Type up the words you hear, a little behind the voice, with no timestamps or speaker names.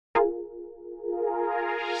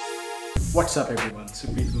What's up everyone,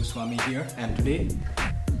 Sukrit Goswami here, and today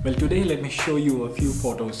let me show you a few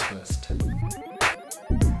photos first.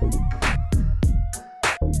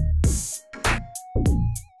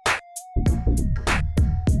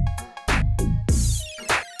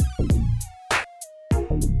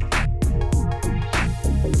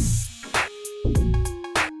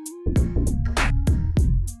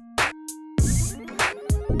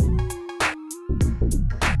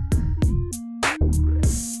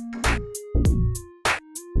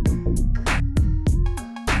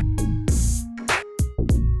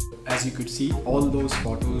 As you could see, all those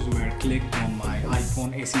photos were clicked on my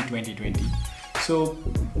iPhone SE 2020. So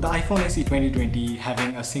the iPhone SE 2020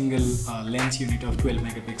 having a single lens unit of 12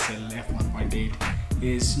 megapixel f1.8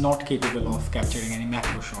 is not capable of capturing any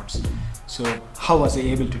macro shots. So how was I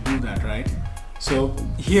able to do that, right? So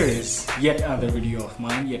here is yet another video of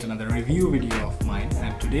mine, yet another review video of mine,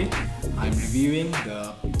 and today I'm reviewing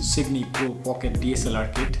the Signi Pro Pocket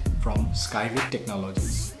DSLR kit from Skyvik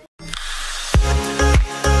Technologies.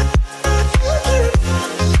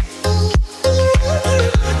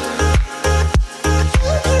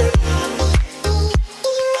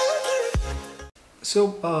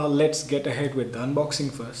 So let's get ahead with the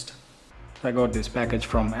unboxing first. I got this package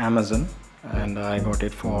from Amazon and I got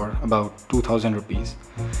it for about 2000 rupees.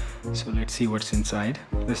 So let's see what's inside.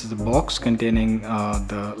 This is the box containing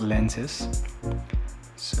the lenses.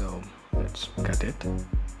 So let's cut it.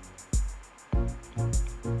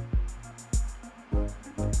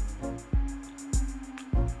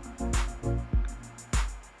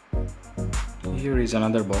 Here is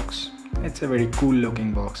another box. It's a very cool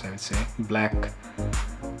looking box, I would say. Black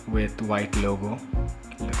with white logo.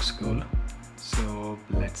 Looks cool. So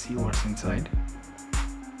let's see what's inside.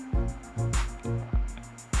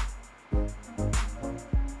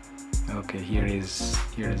 Okay, here is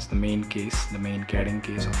the main case, the main carrying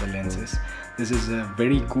case of the lenses. This is a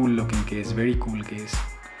very cool looking case, very cool case.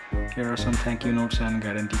 Here are some thank you notes and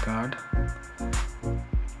guarantee card.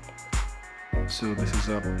 So this is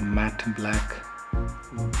a matte black,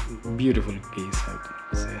 beautiful case, I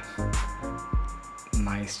would say.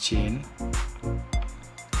 Nice chain.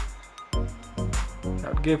 I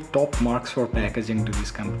would give top marks for packaging to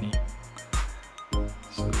this company.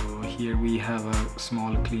 So here we have a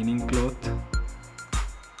small cleaning cloth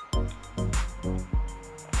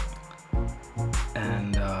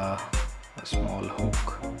and a small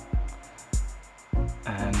hook.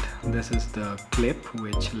 And this is the clip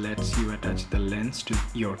which lets you attach the lens to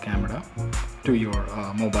your camera, to your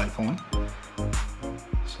mobile phone.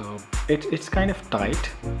 So it's kind of tight,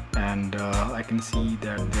 and I can see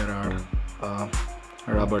that there are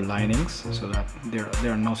rubber linings so that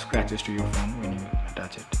there are no scratches to your phone when you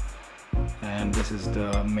attach it. And this is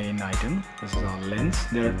the main item. This is our lens.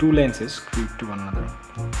 There are two lenses glued to one another.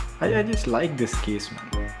 I just like this case,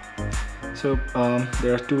 man. So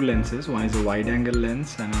there are two lenses. One is a wide angle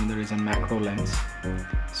lens and another is a macro lens.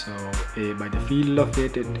 So by the feel of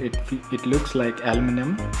it, it looks like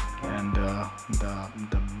aluminum, and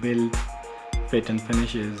the build, fit and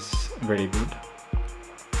finish is very good.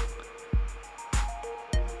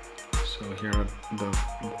 So here are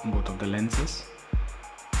both of the lenses.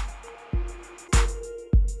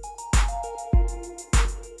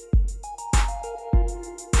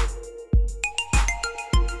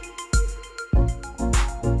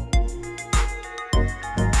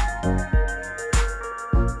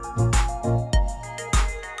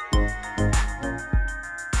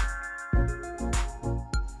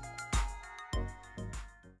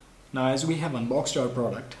 Now, as we have unboxed our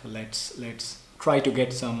product, let's try to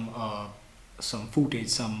get some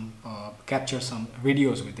footage, capture some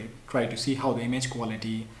videos with it. Try to see how the image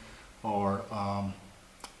quality or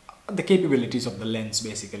the capabilities of the lens,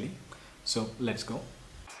 basically. So let's go.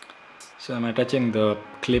 So I'm attaching the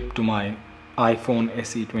clip to my iPhone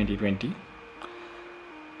SE 2020.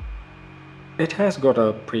 It has got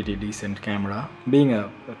a pretty decent camera, being a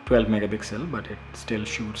 12 megapixel, but it still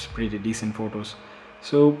shoots pretty decent photos.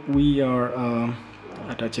 So we are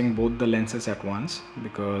attaching both the lenses at once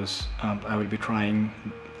because I will be trying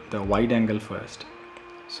the wide angle first.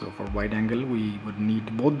 So for wide angle we would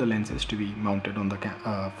need both the lenses to be mounted on the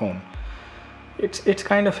phone. It's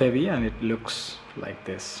kind of heavy and it looks like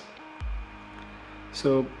this.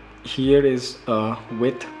 So here is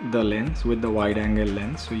with the lens, with the wide angle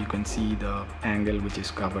lens, so you can see the angle which is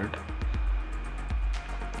covered.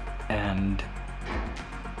 And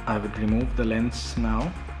I would remove the lens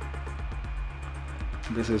now.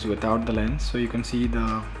 This is without the lens, so you can see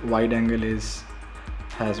the wide angle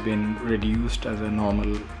has been reduced as a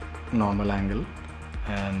normal angle,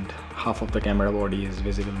 and half of the camera body is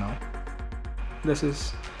visible now. This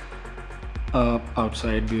is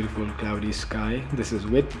Outside, beautiful cloudy sky. This is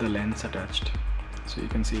with the lens attached, so you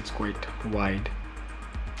can see it's quite wide.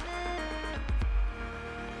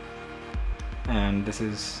 And this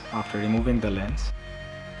is after removing the lens.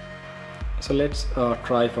 So let's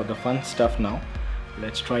try for the fun stuff now.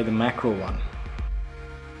 Let's try the macro one.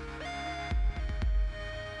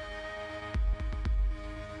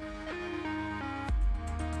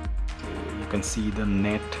 You can see the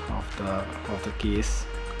net of the case,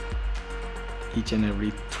 each and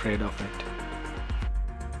every thread of it.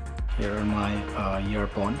 Here are my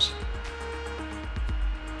earphones.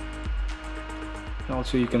 And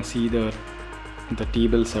also you can see the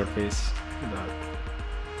table surface,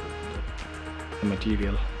 the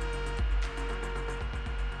material.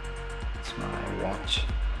 It's my watch.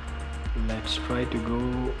 Let's try to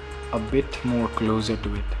go a bit more closer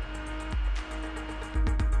to it.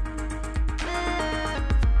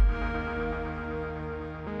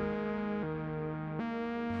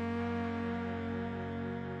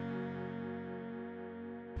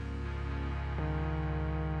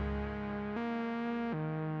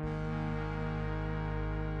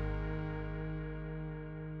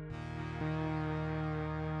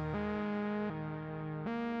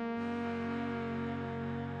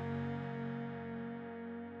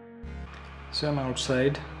 So I'm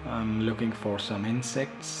outside, I'm looking for some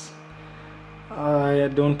insects. I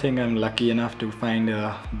don't think I'm lucky enough to find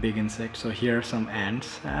a big insect, so here are some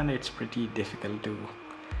ants, and it's pretty difficult to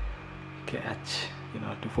catch,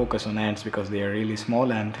 to focus on ants because they are really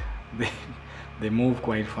small and they move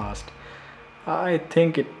quite fast. I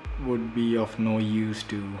think it would be of no use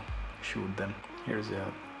to shoot them. Here's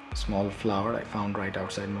a small flower I found right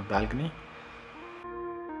outside my balcony.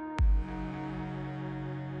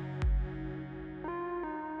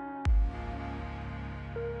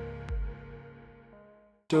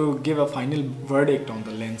 To give a final verdict on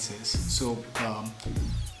the lenses, so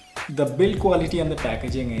the build quality and the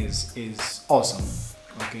packaging is awesome.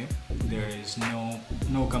 Okay, there is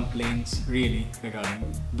no complaints really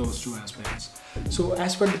regarding those two aspects. So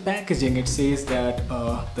as per the packaging, it says that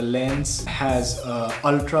the lens has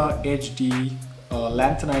ultra HD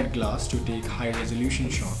lanthanide glass to take high resolution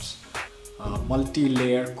shots,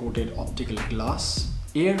 multi-layer coated optical glass,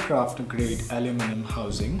 aircraft grade aluminum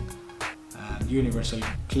housing, universal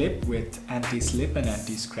clip with anti-slip and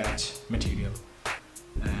anti-scratch material,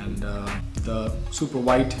 and the super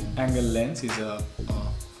wide angle lens is a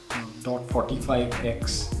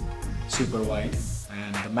 .45x super wide,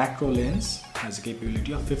 and the macro lens has a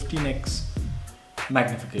capability of 15x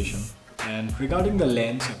magnification. And regarding the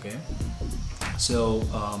lens, okay, so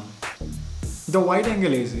the wide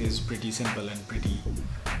angle is pretty simple and pretty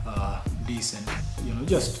decent.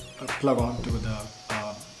 Just plug onto the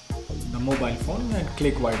mobile phone and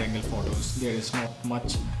click wide angle photos. There is not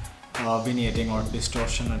much vignetting or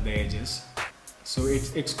distortion at the edges, so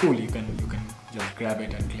it's cool. You can just grab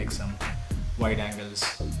it and click some wide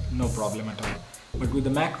angles, no problem at all. But with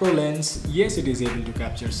the macro lens, yes, it is able to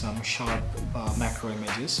capture some sharp macro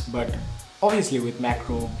images, but obviously with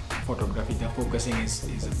macro photography the focusing is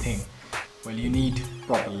a thing. Well, you need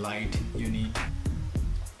proper light, you need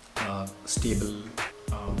stable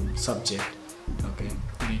subject. Okay,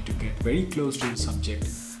 you need to get very close to the subject,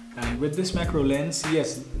 and with this macro lens,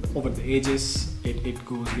 yes, over the edges it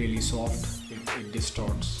goes really soft, it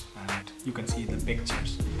distorts and you can see the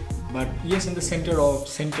pictures. But yes, in the center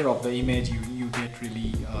of the image you get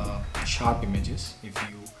really sharp images if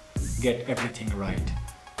you get everything right.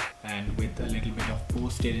 And with a little bit of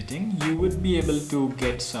post editing, you would be able to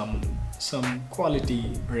get some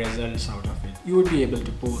quality results out of it. You would be able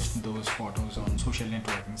to post those photos on social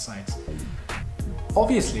networking sites.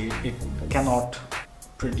 Obviously, it cannot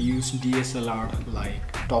produce DSLR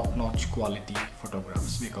like top-notch quality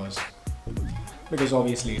photographs because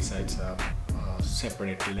obviously it's a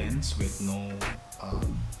separate lens with no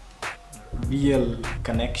real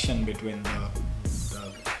connection between the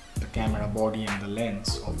camera body and the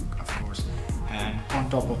lens, of course. And on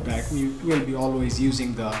top of that, we will be always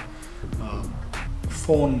using the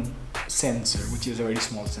phone sensor, which is a very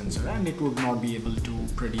small sensor, and it would not be able to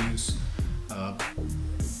produce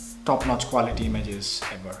top-notch quality images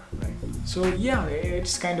ever, right? So yeah,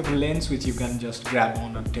 it's kind of a lens which you can just grab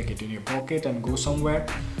on and take it in your pocket and go somewhere.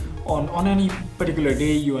 On any particular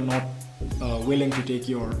day you are not willing to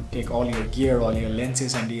take all your gear, all your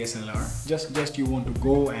lenses and DSLR, just you want to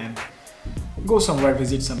go somewhere,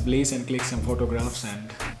 visit some place and click some photographs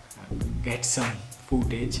and get some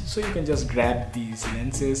footage. So you can just grab these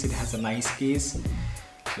lenses. It has a nice case,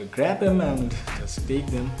 so grab them and just take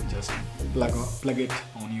them, just plug it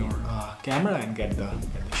on your camera and get the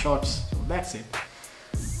shots. So that's it.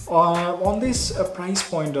 On this price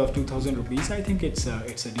point of 2000 rupees, I think it's a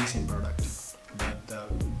decent product. But the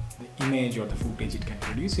image or the footage it can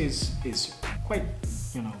produce is quite,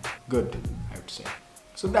 you know, good, I would say.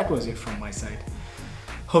 So that was it from my side.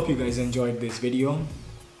 Hope you guys enjoyed this video.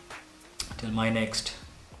 Till my next